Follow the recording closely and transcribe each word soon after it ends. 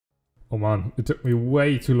Oh man, it took me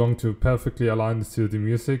way too long to perfectly align this to the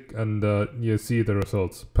music, and you see the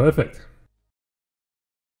results. Perfect.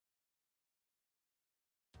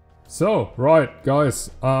 So, right,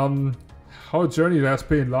 guys, how journey it has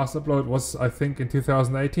been. Last upload was, I think, in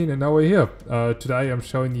 2018, and now we're here. Today I'm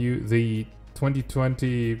showing you the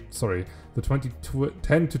 2010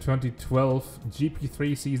 to 2012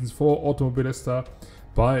 GP3 Seasons 4 Automobilista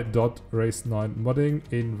by Race9 Modding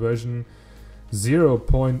in version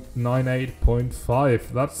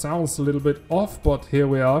 0.98.5. That sounds a little bit off, but here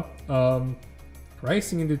we are.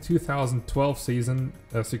 Racing in the 2012 season,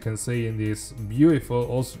 as you can see in this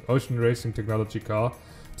beautiful ocean racing technology car.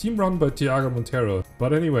 Team run by Thiago Montero.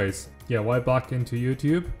 But anyways, yeah, why back into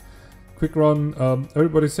YouTube? Quick run,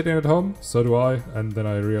 everybody's sitting at home, so do I. And then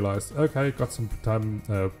I realized, okay, got some time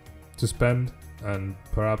to spend, and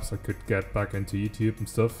perhaps I could get back into YouTube and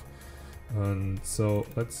stuff. And so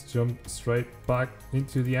let's jump straight back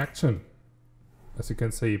into the action. As you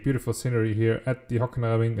can see, beautiful scenery here at the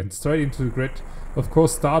Hockenheim and straight into the grid. Of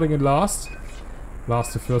course, starting in last.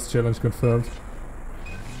 Last to first challenge confirmed.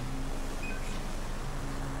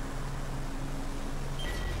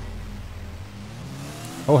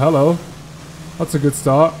 Oh, hello. That's a good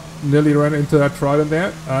start. Nearly ran into that trident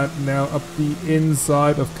there. And now up the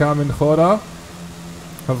inside of Carmen Jora.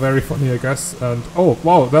 How very funny, I guess. And oh,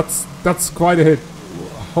 wow, that's quite a hit.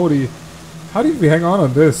 Holy, how did we hang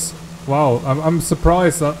on this? Wow, I'm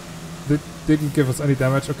surprised that it didn't give us any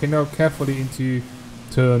damage. Okay, now carefully into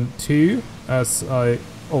turn 2 as I...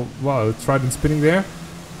 Oh, wow, trident spinning there.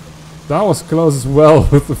 That was close as well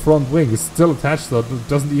with the front wing. It's still attached though, it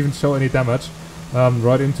doesn't even show any damage.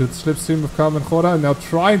 Right into the slipstream of Carmen Jora, now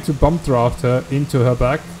trying to bump draft her into her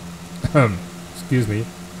back. Excuse me.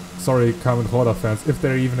 Sorry, Carmen Jora fans, if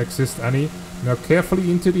there even exist any. Now carefully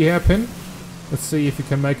into the hairpin. Let's see if you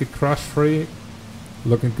can make it crash free.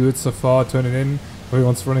 Looking good so far, turning in.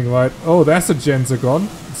 Everyone's running right. Oh, there's a Genzagon.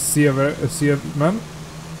 See you, man.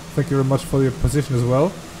 Thank you very much for your position as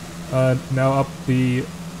well. And now up the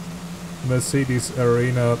Mercedes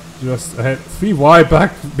arena, just ahead. 3 wide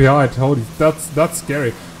back behind. Holy, that's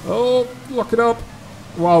scary. Oh, lock it up.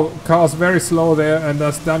 Wow, car's very slow there, and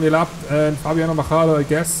that's Daniel Abt and Fabiano Machado, I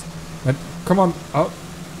guess. And come on,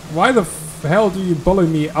 why the hell do you bully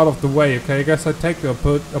me out of the way? Okay, I guess I take the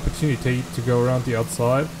opportunity to go around the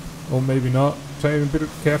outside, or maybe not. Trying a bit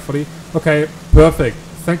carefully. Okay, perfect.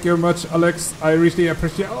 Thank you very much, Alex. I really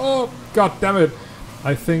appreciate. Oh, god damn it!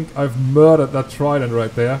 I think I've murdered that trident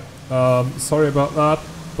right there. Sorry about that,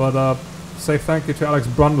 but say thank you to Alex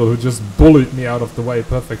Brundle who just bullied me out of the way.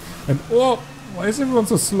 Perfect. And oh, why is everyone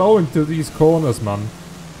so slow into these corners, man?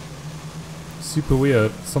 Super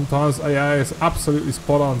weird. Sometimes AI is absolutely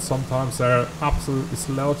spot on, sometimes they're absolutely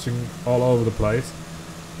slouching all over the place.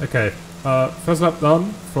 Okay, first lap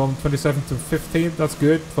done from 27th to 15th, that's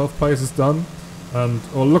good. 12th place is done. And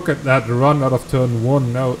oh, look at that run out of turn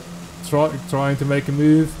 1. Now trying to make a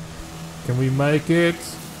move. Can we make it?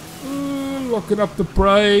 Locking up the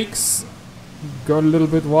brakes. Going a little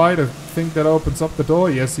bit wide. I think that opens up the door.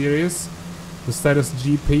 Yes, here he is. The status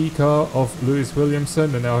GP car of Lewis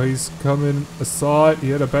Williamson, and now he's coming aside.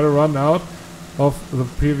 He had a better run out of the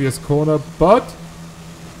previous corner, but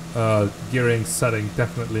gearing setting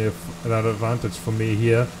definitely an advantage for me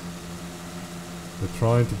here. We're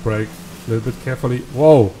trying to brake a little bit carefully.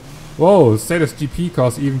 Whoa, whoa! Status GP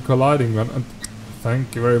cars even colliding, man. And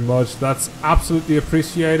thank you very much. That's absolutely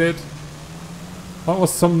appreciated. That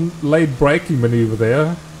was some late braking maneuver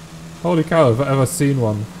there. Holy cow! Have I ever seen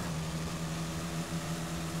one?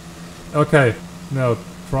 Okay, now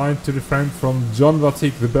trying to refrain from John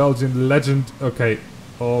Vatique, the Belgian legend. Okay,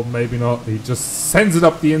 or maybe not. He just sends it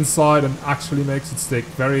up the inside and actually makes it stick.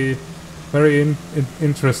 Very, very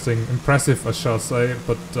interesting, impressive, I shall say,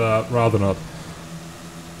 but rather not.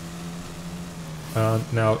 And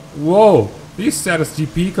now, whoa! These status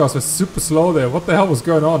GP cars were super slow there. What the hell was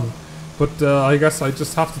going on? But I guess I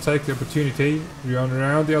just have to take the opportunity. We are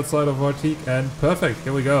around the outside of Vatique, and perfect.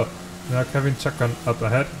 Here we go. Now Kevin Chacon up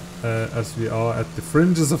ahead. As we are at the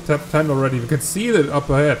fringes of top 10 already. We can see that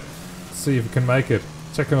up ahead. Let's see if we can make it.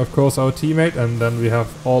 Checking, of course, our teammate, and then we have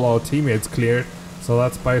all our teammates cleared. So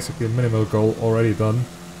that's basically a minimal goal already done.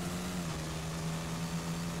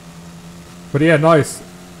 But yeah, nice.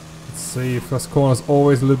 Let's see, first corner is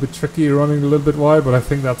always a little bit tricky, running a little bit wide, but I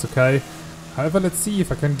think that's okay. However, let's see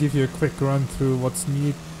if I can give you a quick run through what's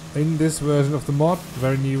new in this version of the mod.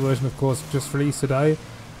 Very new version, of course, just released today.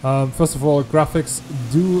 First of all, graphics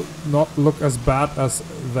do not look as bad as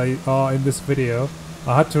they are in this video.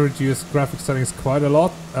 I had to reduce graphic settings quite a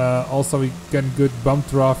lot. Also, we get good bump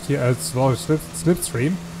draft here as well as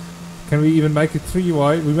slipstream. Can we even make it 3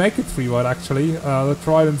 wide? We make it 3 wide actually. The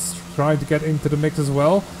Trident's trying to get into the mix as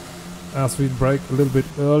well, as we brake a little bit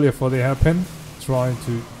earlier for the hairpin, trying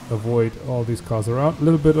to avoid all these cars around. A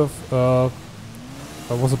little bit of,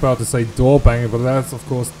 I was about to say door banging, but that's of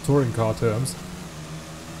course touring car terms.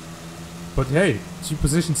 But hey, 2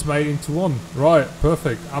 positions made into 1. Right,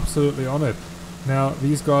 perfect, absolutely on it. Now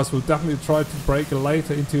these guys will definitely try to brake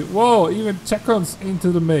later into, whoa, even Checon's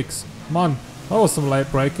into the mix. Man, that was some late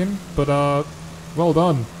braking, but well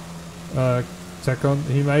done. Checon,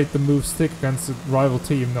 he made the move stick against the rival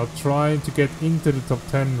team, now trying to get into the top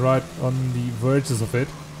 10 right on the verges of it.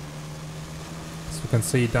 As we can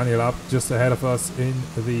see, Daniel Abt just ahead of us in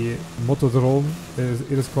the Motodrome,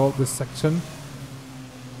 it is called this section.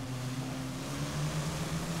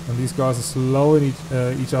 And these guys are slowing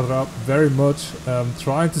each other up very much,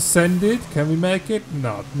 trying to send it. Can we make it?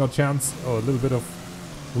 No, no chance. Oh, a little bit of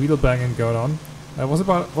wheel banging going on.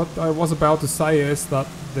 What I was about to say is that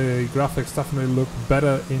the graphics definitely look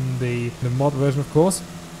better in the mod version, of course.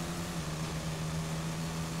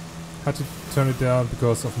 Had to turn it down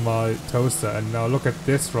because of my toaster, and now look at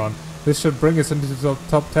this run. This should bring us into the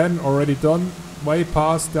top 10, already done, way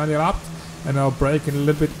past Daniel Abt. And now braking a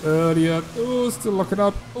little bit earlier. Oh, still locking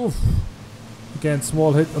up. Oof. Again,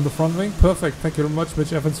 small hit on the front wing. Perfect. Thank you very much,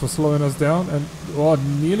 Mitch Evans, for slowing us down. And oh,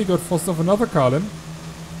 nearly got forced off another Carlin.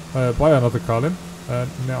 By another Carlin. And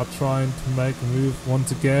now trying to make a move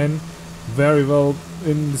once again. Very well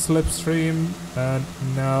in the slipstream. And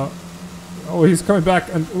now, oh, he's coming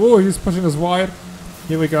back. And oh, he's pushing us wide.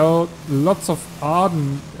 Here we go. Lots of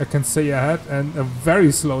Arden I can see ahead. And a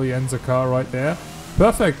very slow Yenza car right there.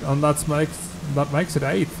 Perfect, and that makes it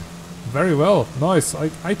 8th. Very well, nice.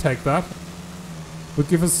 I take that. Would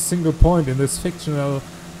give us a single point in this fictional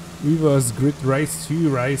reverse grid race 2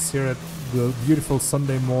 race here at the beautiful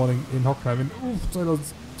Sunday morning in Hockenheim in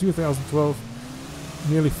 2012.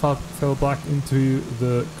 Nearly fell back into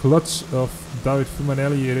the clutch of David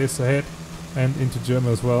Fumanelli. It is ahead and into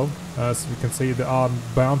German as well. As we can see, the arm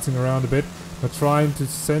bouncing around a bit. We're trying to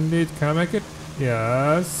send it. Can I make it?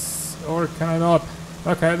 Yes, or can I not?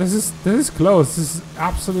 Okay, this is close. This is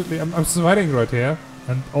absolutely... I'm sweating right here.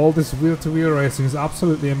 And all this wheel-to-wheel racing is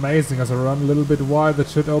absolutely amazing. As I run a little bit wide, that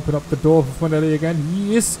should open up the door for Fumanelli again.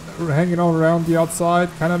 He is hanging on around the outside.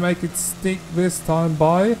 Can I make it stick this time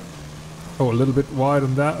by? Oh, a little bit wide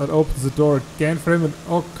on that. That opens the door again for him. And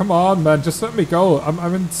oh, come on, man. Just let me go. I'm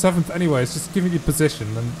in 7th anyways. Just give me the position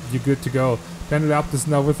and you're good to go. Daniel Abt is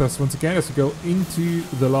now with us once again as we go into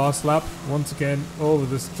the last lap. Once again over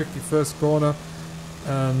this tricky first corner.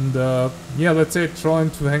 And yeah, that's it. Trying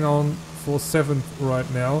to hang on for 7th right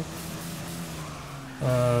now.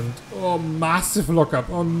 And oh, massive lockup.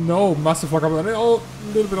 Oh no, massive lockup. And oh, a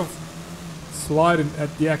little bit of sliding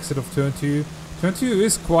at the exit of turn 2. Turn 2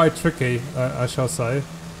 is quite tricky, I shall say.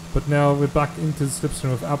 But now we're back into the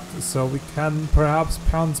slipstream of Abt, so we can perhaps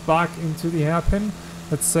pounce back into the hairpin.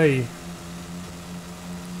 Let's see.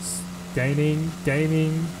 Gaining.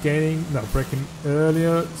 No, braking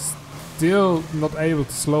earlier. Still not able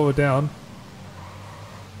to slow it down.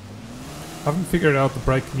 Haven't figured out the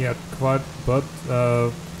braking yet quite, but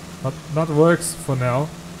that works for now.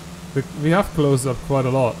 We have closed up quite a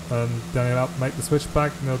lot, and Daniel Abt made the switch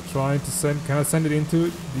back. Now trying to send. Can I send it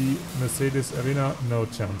into the Mercedes arena? No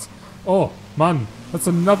chance. Oh man, that's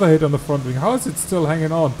another hit on the front wing. How is it still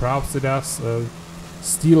hanging on? Perhaps it has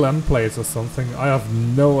steel end plates or something. I have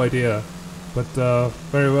no idea. But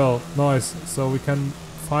very well, nice. So we can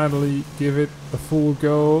finally give it a full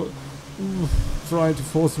go. Trying to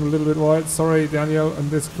force him a little bit wide. Sorry, Daniel. And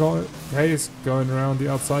this case going around the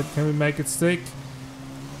outside. Can we make it stick?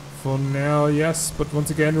 For now, yes, but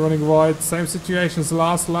once again running wide. Same situation as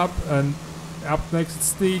last lap, and Abt makes it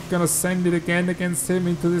stick. Gonna send it again against him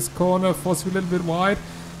into this corner, force him a little bit wide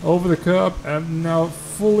over the curb, and now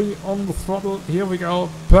fully on the throttle. Here we go.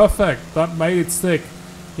 Perfect. That made it stick.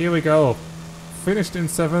 Here we go. Finished in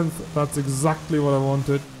 7th. That's exactly what I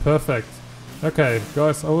wanted. Perfect. Okay,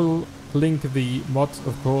 guys, I will link the mod,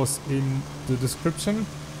 of course, in the description.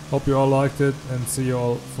 Hope you all liked it, and see you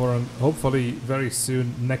all for an hopefully very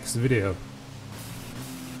soon next video.